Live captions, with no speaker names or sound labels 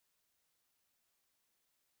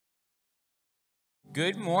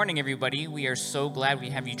Good morning, everybody. We are so glad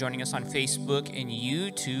we have you joining us on Facebook and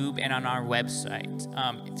YouTube and on our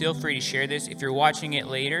website. Feel free to share this. If you're watching it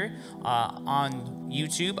later on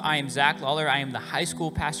YouTube, I am Zach Lawler. I am the high school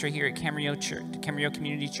pastor here at Camarillo Church, Camarillo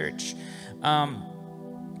Community Church.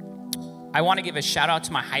 I want to give a shout out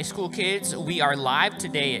to my high school kids. We are live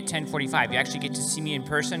today at 10:45. You actually get to see me in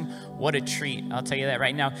person. What a treat. I'll tell you that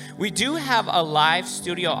right now. We do have a live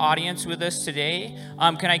studio audience with us today.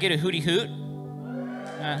 Can I get a hooty hoot?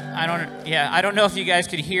 I don't know if you guys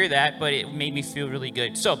could hear that, but it made me feel really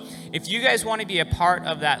good. So if you guys want to be a part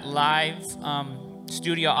of that live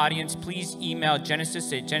studio audience, please email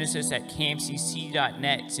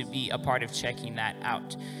genesis@camcc.net to be a part of checking that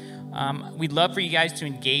out. We'd love for you guys to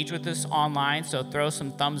engage with us online, so throw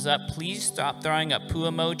some thumbs up. Please stop throwing up poo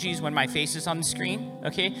emojis when my face is on the screen,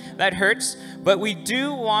 okay? That hurts, but we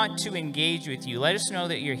do want to engage with you. Let us know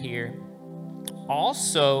that you're here.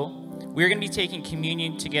 Also, we're going to be taking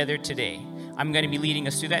communion together today. I'm going to be leading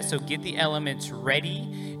us through that, so get the elements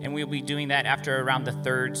ready, and we'll be doing that after around the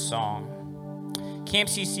third song. Camp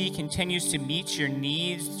CC continues to meet your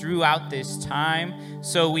needs throughout this time,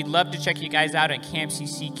 so we'd love to check you guys out at Camp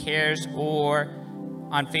CC Cares or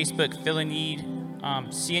on Facebook, Fill a Need,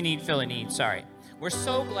 See a Need, Fill a Need, sorry. We're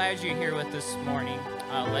so glad you're here with us this morning.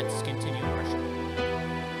 Let's continue worship.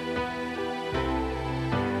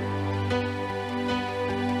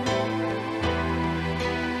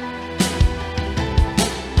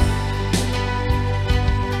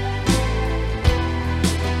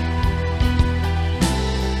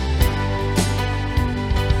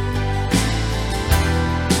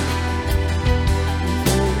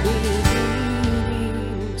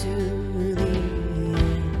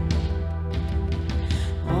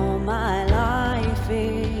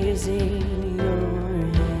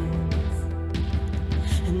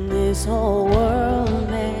 This whole world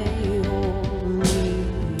may hold me,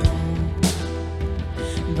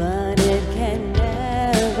 but it can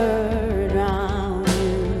never drown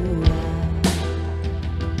you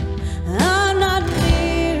out. I'm not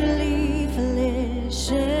merely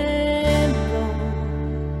flesh and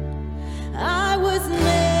bone. I was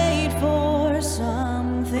made for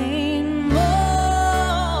something more.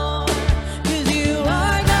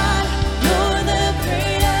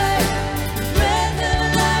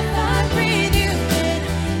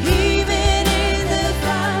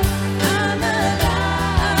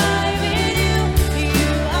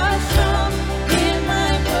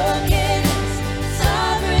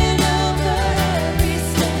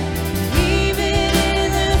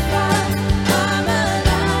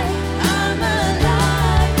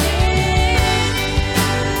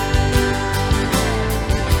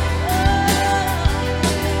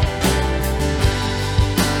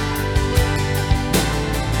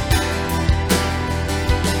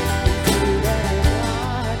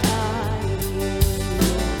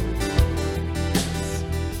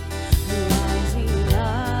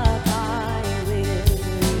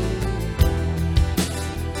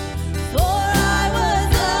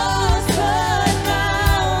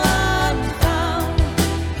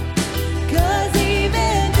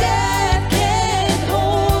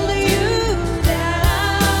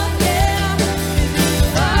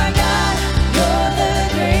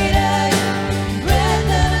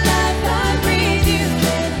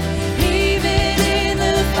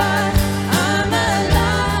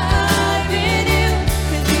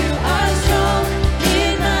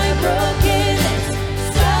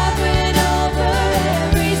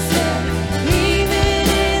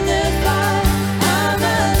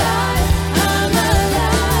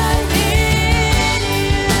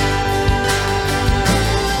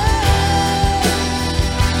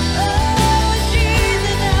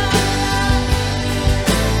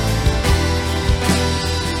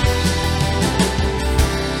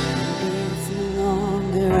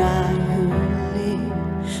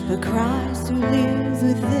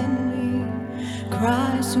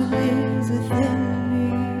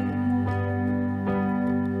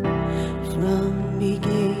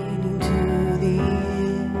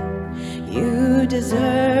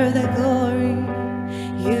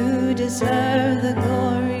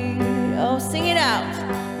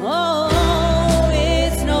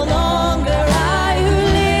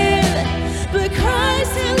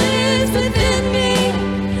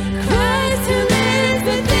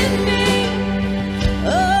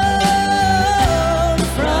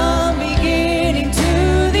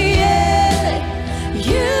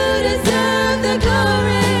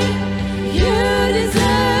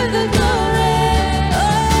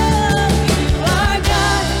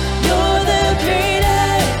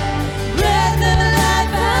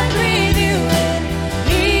 Breathe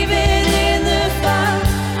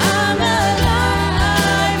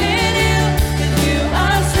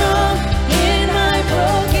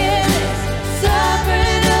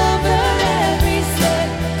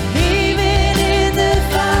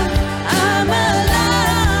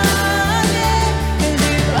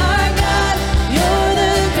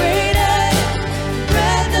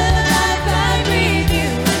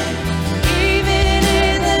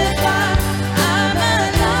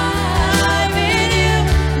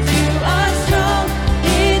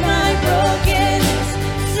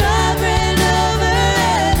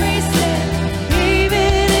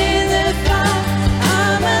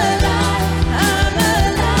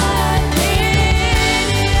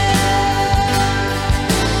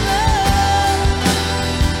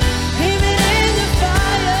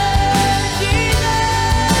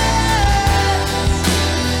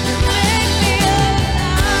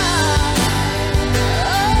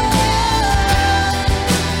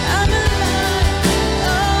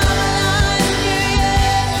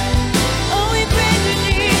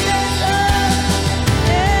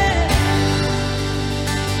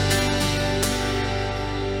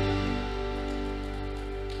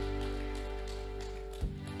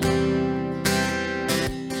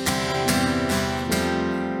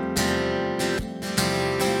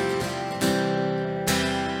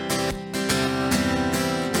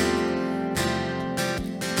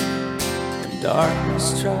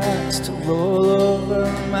Darkness tries to roll over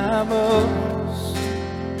my bones,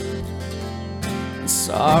 and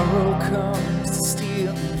sorrow comes to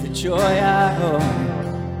steal the joy I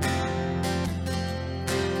own.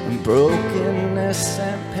 And brokenness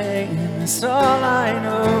and pain, that's all I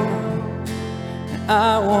know. And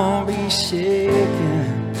I won't be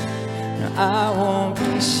shaken, no, I won't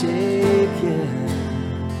be shaken.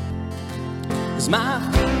 'Cause my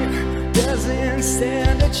fear doesn't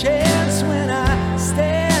stand a chance when I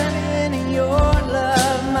stand in your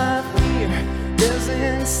love. My fear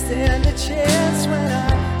doesn't stand a chance when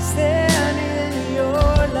I stand in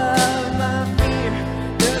your love. My fear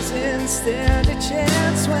doesn't stand a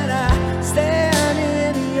chance when I stand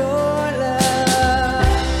in your love.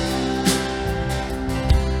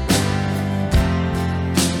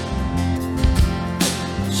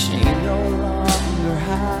 Shame no longer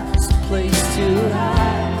has a place to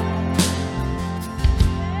hide.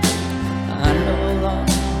 I'm no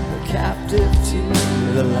longer captive to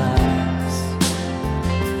the lies.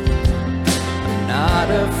 I'm not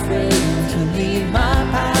afraid to leave my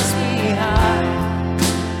past behind.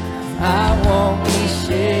 I won't be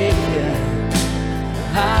shaken,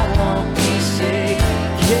 I won't be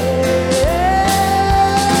shaken.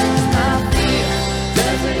 My fear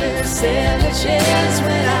doesn't stand a chance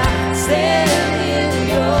when I stand in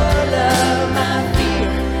your love. My fear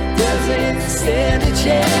doesn't stand a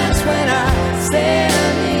chance when I stand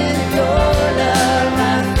in your love.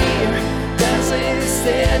 My fear doesn't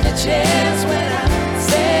stand a chance when I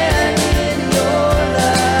stand in your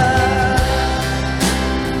love.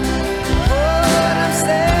 Oh, I'm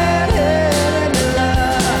standing in your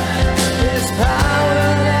love. There's power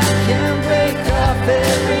that can break off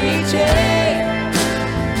every chain.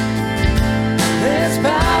 There's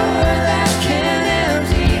power that can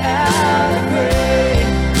empty out a grave.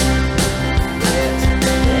 There's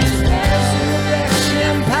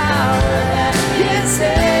resurrection power that can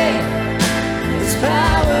save. There's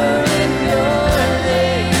power in your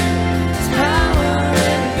name. There's power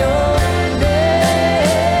in your name.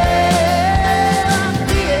 I'm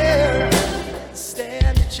here.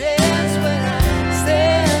 Stand a chance when I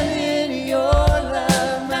stand in your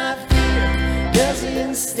love. My fear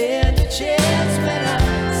doesn't stand a chance when I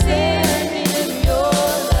stand in your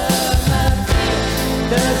love. My fear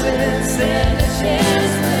doesn't stand a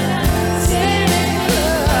chance when I stand in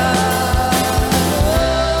your love.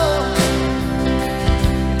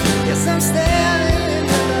 Yes, I'm standing in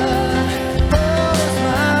your love. Oh,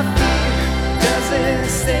 my fear doesn't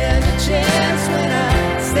stand a chance when I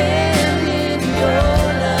stand in your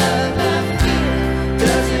love. My fear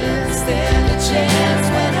doesn't stand a chance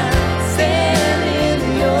when I stand in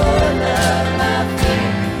your love. My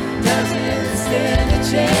fear doesn't stand a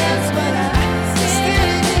chance when I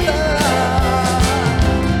stand in your love.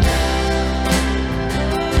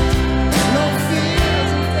 No fear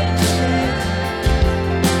doesn't take a chance.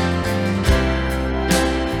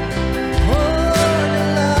 Oh, the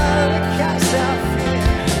love that casts out fear.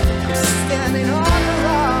 I'm standing on the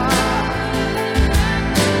rock.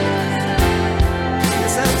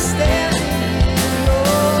 Yes, I'm standing in your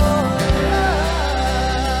love.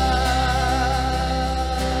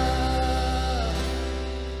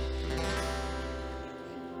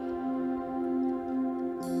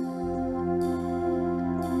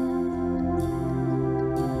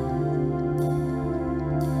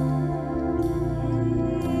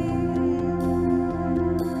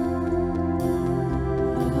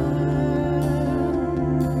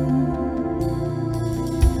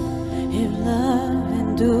 If love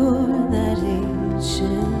endured that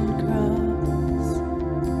ancient cross,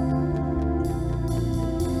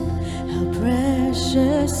 how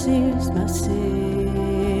precious is my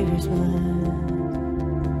Savior's blood.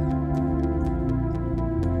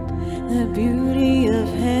 The beauty of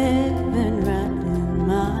heaven wrapped in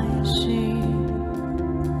my shame,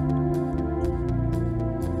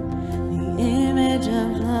 the image of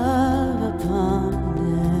love upon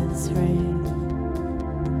death's frame.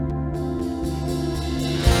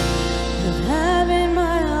 If having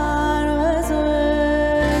my heart was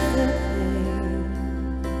worth the pain,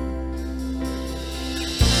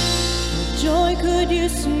 what joy could you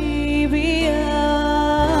see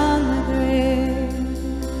beyond the grave?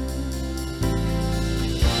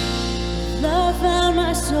 Love found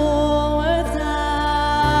my soul worth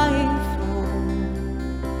dying for.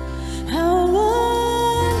 How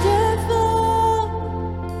wonderful,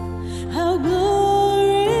 how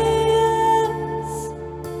glorious,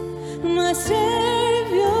 my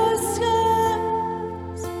Savior's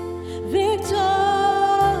scars, victorious.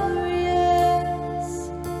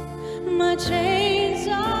 My chains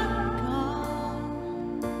are gone,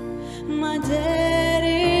 my debt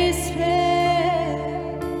is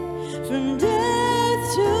paid. From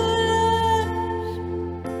death to life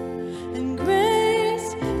and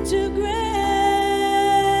grace to grace.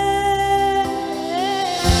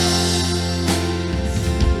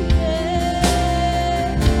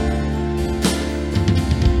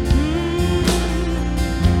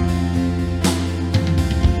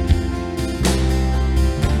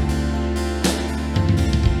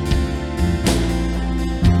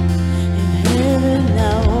 Heaven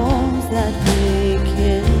now owns that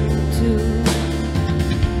vacant tomb.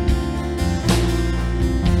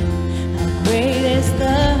 How great is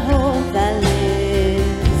the hope that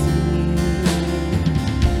lives in you.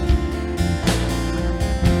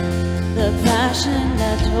 The passion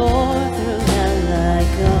that tore through hell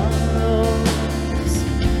like a rose.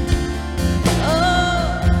 Oh,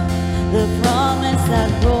 the promise that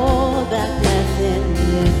rolled back death in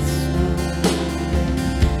its snow.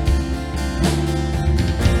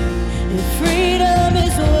 If freedom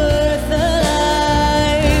is worth the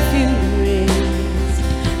life you risked,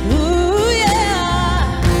 ooh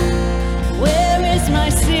yeah. Where is my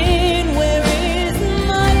sin? Where is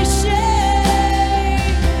my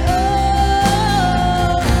shame?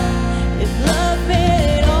 Oh, if love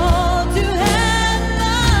paid it all to have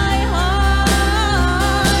my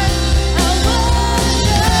heart, how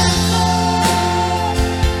wonderful,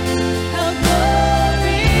 how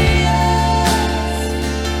glorious.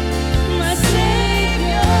 My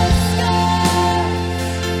Savior's scars,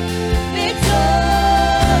 victorious.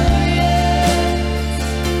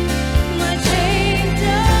 My chains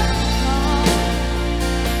are gone,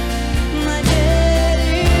 my debt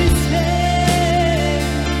is paid.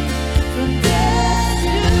 From death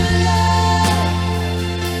to life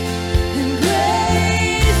and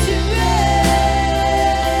grace to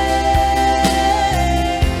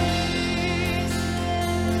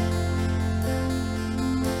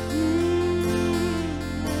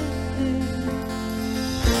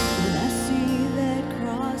When I see that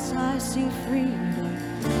cross, I see freedom.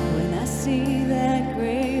 When I see that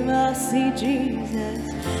grave, I see Jesus.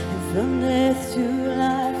 And from death to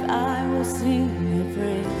life, I will sing your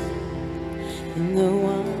praise in the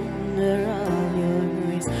wonder of your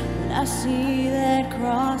grace. When I see that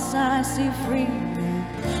cross, I see freedom.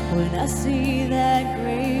 When I see that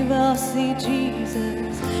grave, I'll see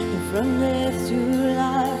Jesus. And from death to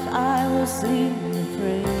life, I will sing your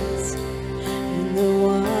praise in the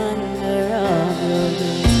wonder of your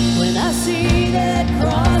grace. When I see that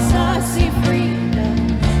cross, I see freedom.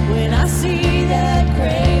 When I see that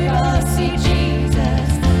grave, I'll see Jesus.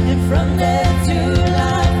 And from death to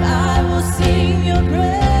life, I will sing your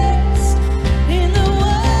praise in the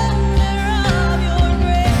wonder of your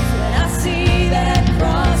grace. When I see that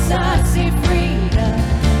cross, I see freedom.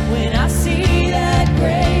 When I see that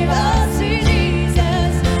grave, I'll see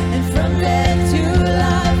Jesus. And from death to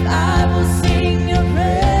life, I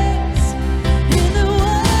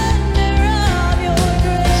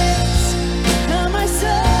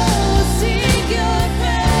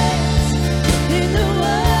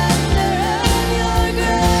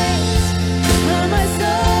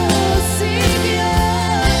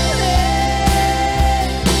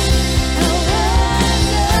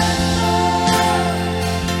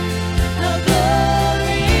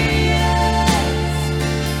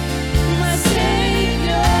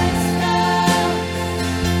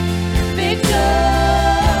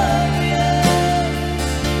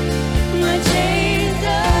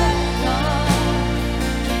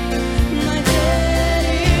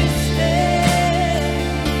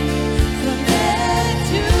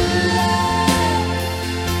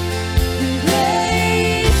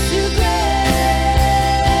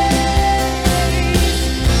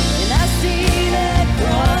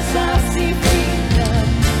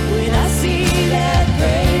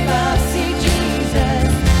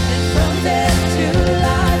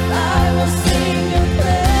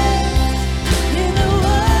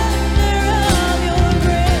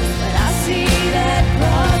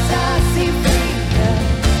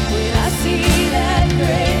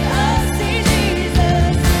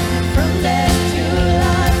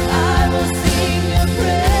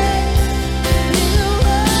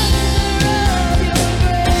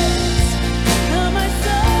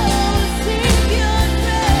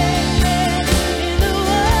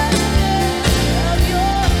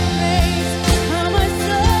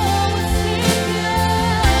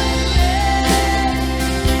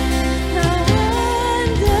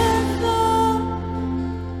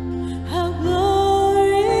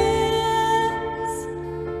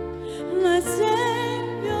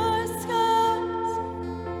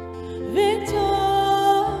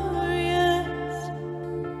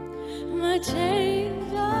My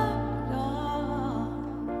chains are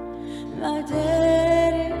gone, my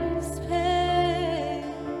debt is paid.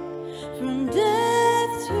 From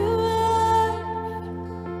death to life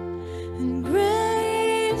and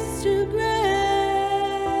grace to grace.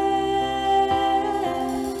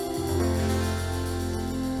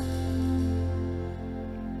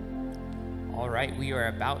 All right, we are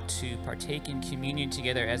about to partake in communion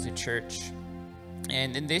together as a church.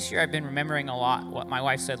 And then this year, I've been remembering a lot what my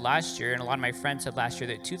wife said last year, and a lot of my friends said last year,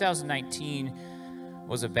 that 2019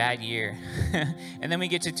 was a bad year. And then we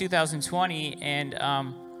get to 2020, and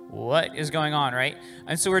what is going on, right?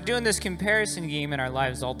 And so we're doing this comparison game in our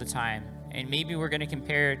lives all the time. And maybe we're going to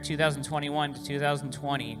compare 2021 to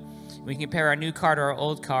 2020. We can compare our new car to our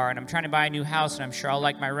old car, and I'm trying to buy a new house, and I'm sure I'll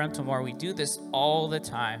like my rental more. We do this all the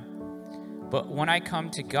time. But when I come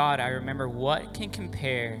to God, I remember what can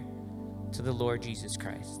compare to the Lord Jesus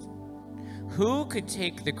Christ. Who could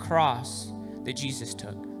take the cross that Jesus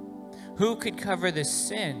took? Who could cover the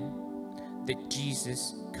sin that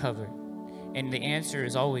Jesus covered? And the answer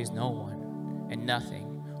is always no one and nothing.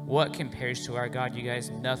 What compares to our God, you guys?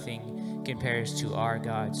 Nothing compares to our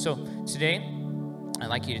God. So today, I'd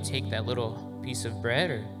like you to take that little piece of bread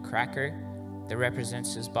or cracker that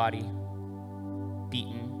represents his body,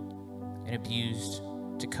 beaten and abused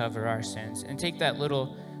to cover our sins, and take that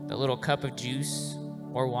little cup of juice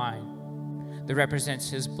or wine that represents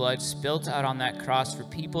his blood spilt out on that cross for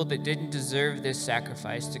people that didn't deserve this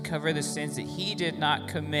sacrifice, to cover the sins that he did not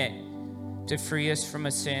commit, to free us from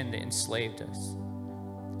a sin that enslaved us.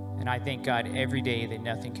 And I thank God every day that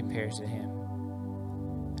nothing compares to him.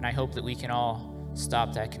 And I hope that we can all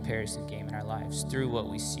stop that comparison game in our lives through what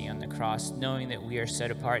we see on the cross, knowing that we are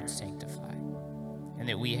set apart and sanctified, and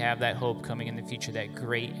that we have that hope coming in the future, that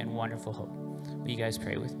great and wonderful hope. Will you guys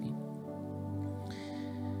pray with me?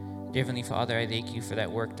 Dear Heavenly Father, I thank you for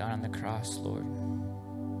that work done on the cross, Lord.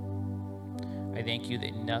 I thank you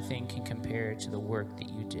that nothing can compare to the work that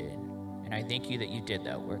you did. And I thank you that you did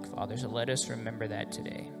that work, Father. So let us remember that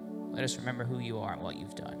today. Let us remember who you are and what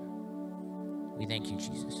you've done. We thank you,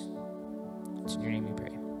 Jesus. It's in your name we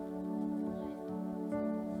pray.